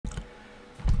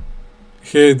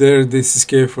Hey there, this is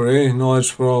K4A,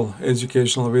 Knowledge for All,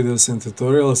 educational videos and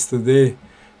tutorials. Today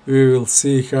we will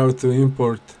see how to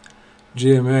import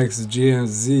GMX,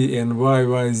 GMZ and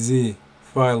YYZ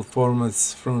file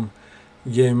formats from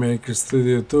GameMaker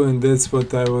Studio 2, and that's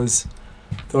what I was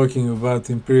talking about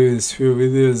in previous few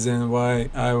videos and why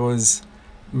I was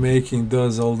making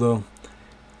those, although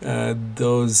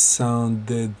those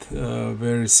sounded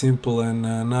very simple and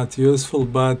not useful,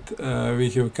 but we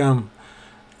have come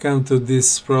to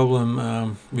this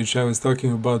problem which I was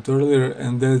talking about earlier,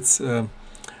 and that's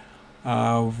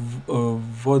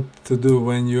what to do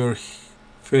when you're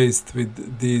faced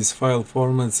with these file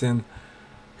formats and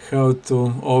how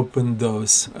to open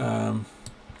those.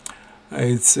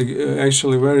 It's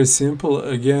actually very simple.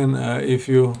 Again, if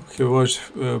you have watched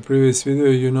previous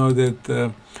video, you know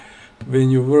that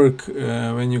when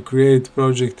you create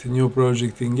new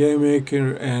project in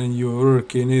GameMaker and you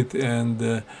work in it,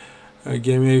 and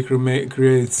GameMaker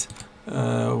creates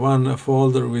one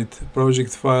folder with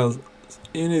project files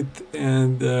in it,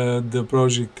 and the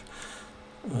project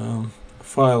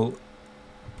file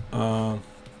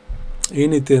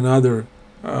in it, and other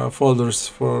folders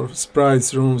for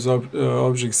sprites, rooms,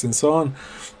 objects and so on.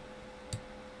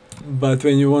 But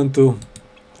when you want to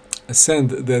send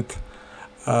that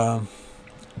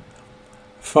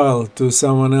file to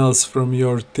someone else from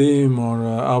your team, or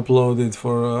upload it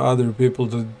for other people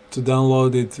to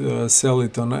download it, sell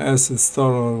it on an asset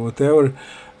store or whatever,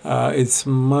 it's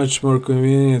much more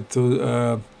convenient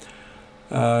to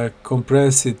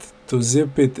compress it, to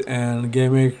zip it, and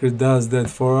GameMaker does that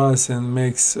for us and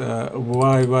makes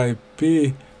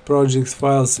YYP project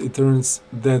files. It turns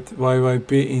that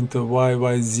YYP into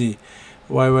YYZ.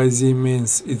 YYZ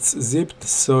means it's zipped,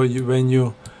 so when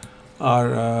you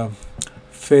are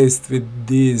faced with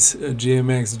these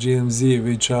GMX, GMZ,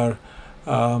 which are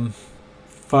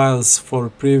files for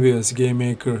previous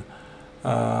GameMaker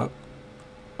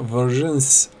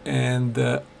versions, and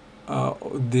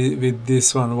with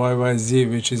this one YYZ,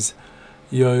 which is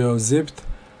yo-yo zipped,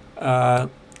 all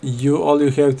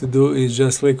you have to do is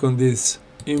just click on this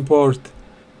import,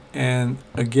 and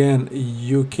again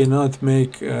you cannot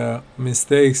make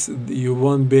mistakes. You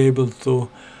won't be able to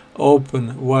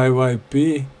open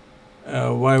YYP.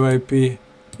 YYP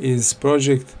is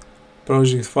project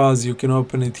files. You can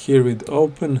open it here with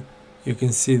open. You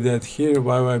can see that here,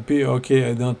 YYP. Okay,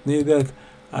 I don't need that.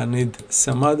 I need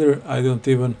some other. I don't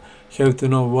even have to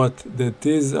know what that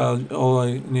is. All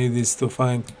I need is to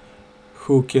find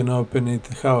who can open it,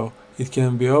 how it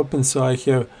can be opened. So I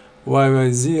have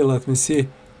YYZ. Let me see,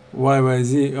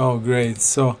 YYZ. Oh, great.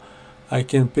 So I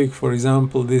can pick, for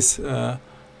example, this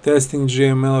testing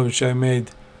GML, which I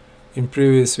made in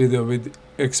previous video with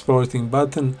exporting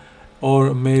button,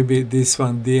 or maybe this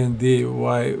one D&D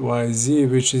YYZ,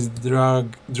 which is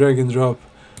drag and drop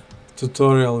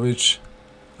tutorial, which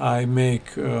I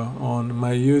make on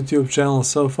my YouTube channel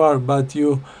so far. But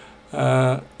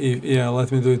let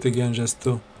me do it again just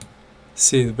to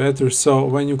see it better. So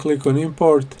when you click on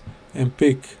import and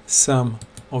pick some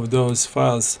of those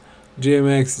files,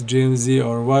 GMX, GMZ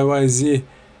or YYZ,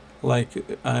 like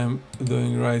I'm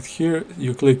doing right here,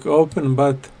 you click open,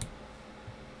 but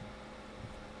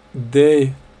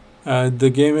the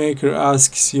GameMaker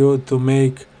asks you to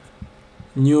make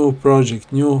new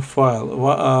project, new file.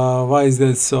 Why is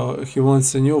that so? He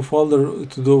wants a new folder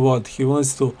to do what? He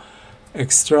wants to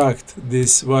extract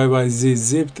this YYZ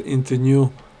zipped into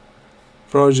new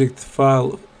project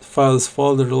files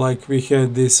folder. Like we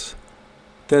had this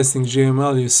testing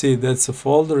GML, you see that's a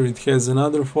folder, it has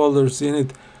another folders in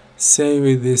it. Same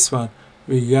with this one.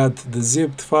 We got the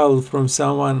zipped file from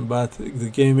someone, but the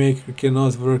GameMaker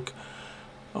cannot work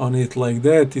on it like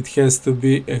that. It has to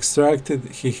be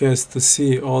extracted. He has to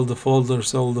see all the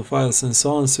folders, all the files and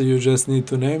so on. So you just need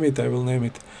to name it. I will name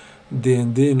it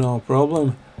D&D, no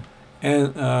problem.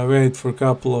 And wait for a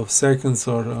couple of seconds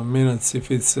or minutes if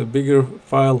it's a bigger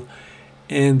file.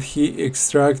 And he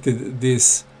extracted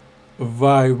this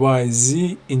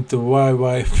YYZ into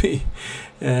YYP.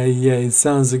 Yeah, it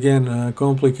sounds again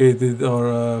complicated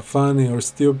or funny or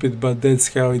stupid, but that's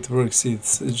how it works.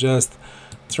 It's just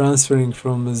transferring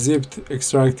from zipped,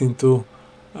 extracting to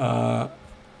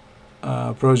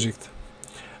project.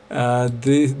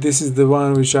 This is the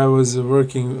one which I was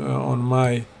working on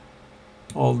my,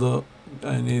 although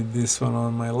I need this one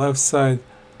on my left side.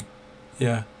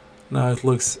 Yeah, now it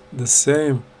looks the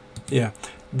same. Yeah,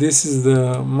 this is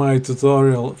the my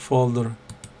tutorial folder,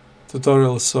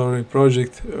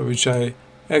 project, which I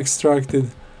extracted,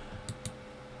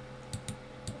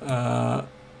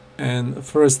 and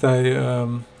first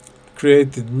I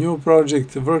created new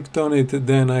project, worked on it,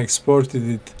 then I exported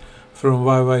it from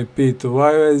YYP to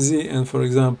YYZ, and for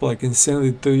example I can send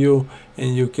it to you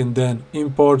and you can then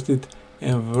import it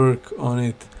and work on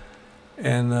it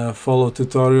and follow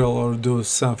tutorial or do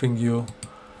something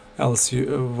else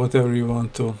whatever you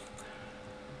want to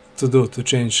do to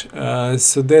change.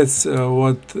 So that's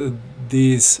what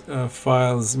these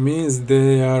files means.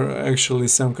 They are actually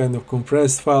some kind of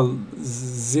compressed file,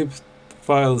 zip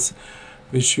files,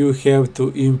 which you have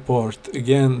to import.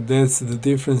 Again, that's the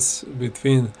difference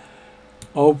between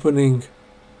opening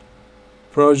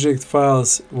project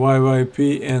files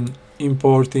YYP and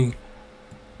import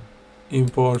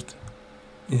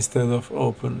instead of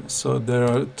open. So there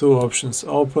are two options: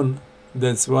 open,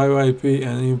 that's YYP,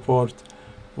 and import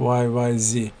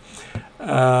YYZ.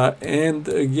 And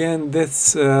again,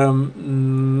 that's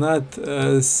not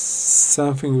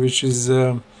something which is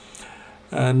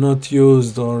not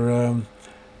used or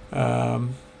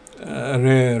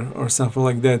rare or something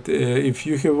like that. If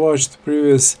you have watched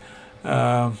previous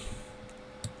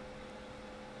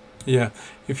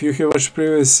if you have watched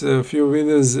previous few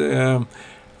videos,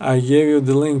 I gave you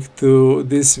the link to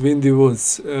this Windy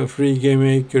Woods free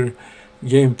GameMaker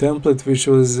game template, which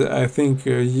was, I think,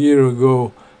 a year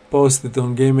ago posted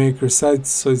on GameMaker site,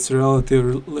 so it's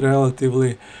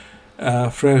relatively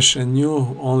fresh and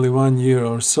new, only 1 year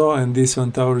or so, and this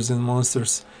one, Towers and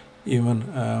Monsters, even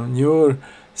newer.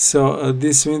 So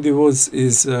this Windy Woods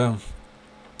is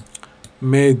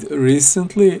made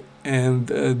recently, and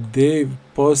they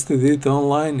posted it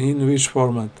online in which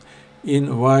format? In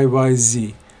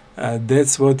YYZ.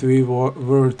 That's what we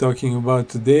were talking about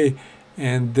today,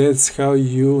 and that's how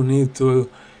you need to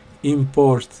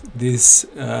import this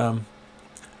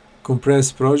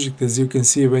compressed project. As you can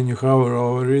see, when you hover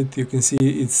over it, you can see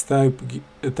it's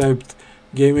typed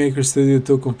GameMaker Studio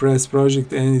 2 compressed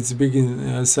project, and it's big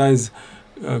in size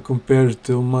compared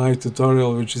to my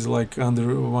tutorial, which is like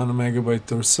under 1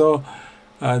 megabyte or so.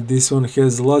 This one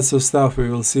has lots of stuff, we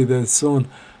will see that soon,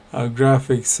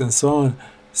 graphics and so on.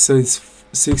 So it's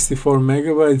 64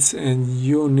 megabytes, and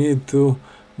you need to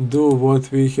do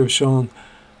what we have shown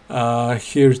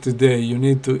here today. You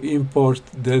need to import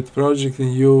that project,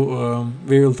 and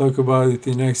we will talk about it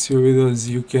in next few videos.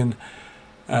 You can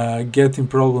get in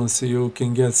problems, you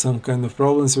can get some kind of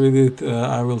problems with it.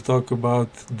 I will talk about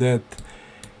that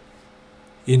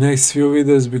in next few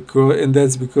videos,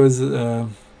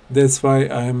 that's why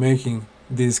I am making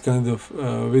these kind of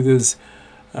videos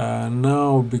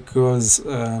now, because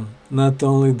not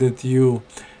only that you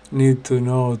need to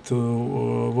know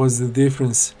what's the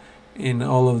difference in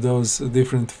all of those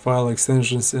different file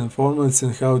extensions and formats,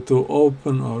 and how to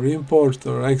open or import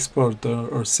or export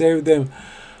or save them,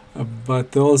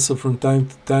 but also from time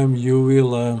to time you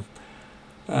will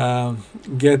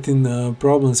get in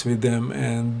problems with them.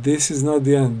 And this is not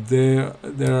the end. There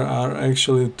are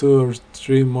actually 2 or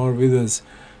 3 more videos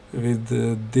with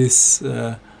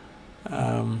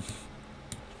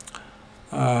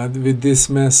this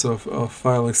mess of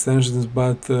file extensions,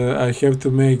 but I have to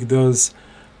make those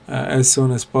as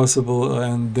soon as possible,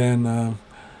 and then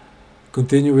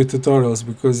continue with tutorials,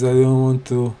 because I don't want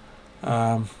to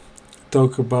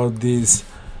talk about these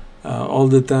all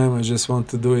the time. I just want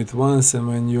to do it once, and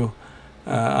when you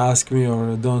ask me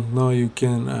or don't know, you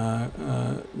can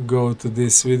go to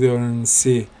this video and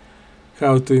see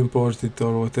how to import it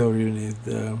or whatever you need.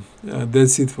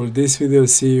 That's it for this video.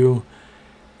 See you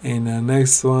in the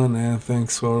next one, and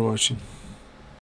thanks for watching.